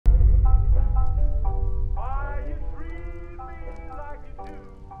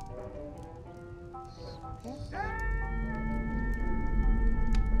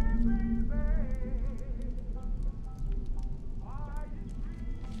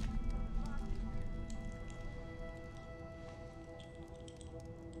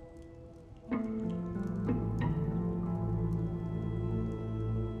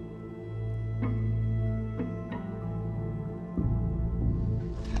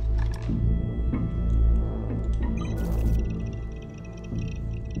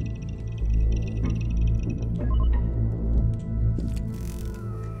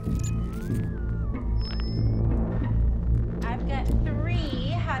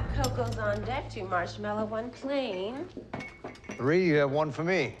cocoa's on deck, 2 marshmallow, 1 plain. 3, you have 1 for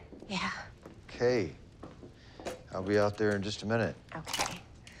me. Yeah. Okay. I'll be out there in just a minute. Okay.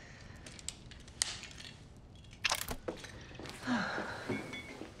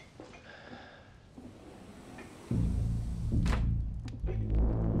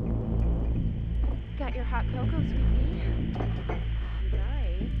 Got your hot cocoa, sweetie.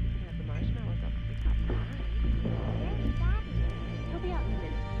 Nice. Have the marshmallows up at the top behind. Where's Daddy? He'll be out in a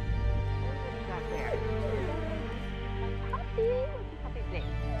minute. What do you got there? Puppy. What's the puppy's name?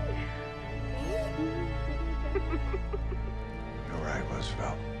 You're right,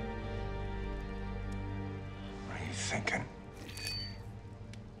 Roosevelt. What are you thinking?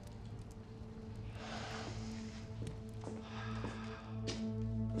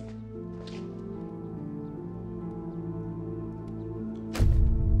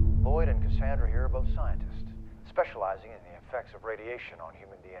 Lloyd and Cassandra here are both scientists, specializing in the effects of radiation on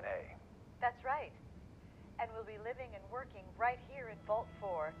human DNA. That's right. And we'll be living and working right here in Vault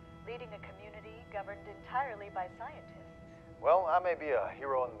 4, leading a community governed entirely by scientists. Well, I may be a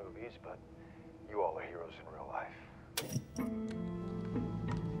hero in the movies, but you all are heroes in real life.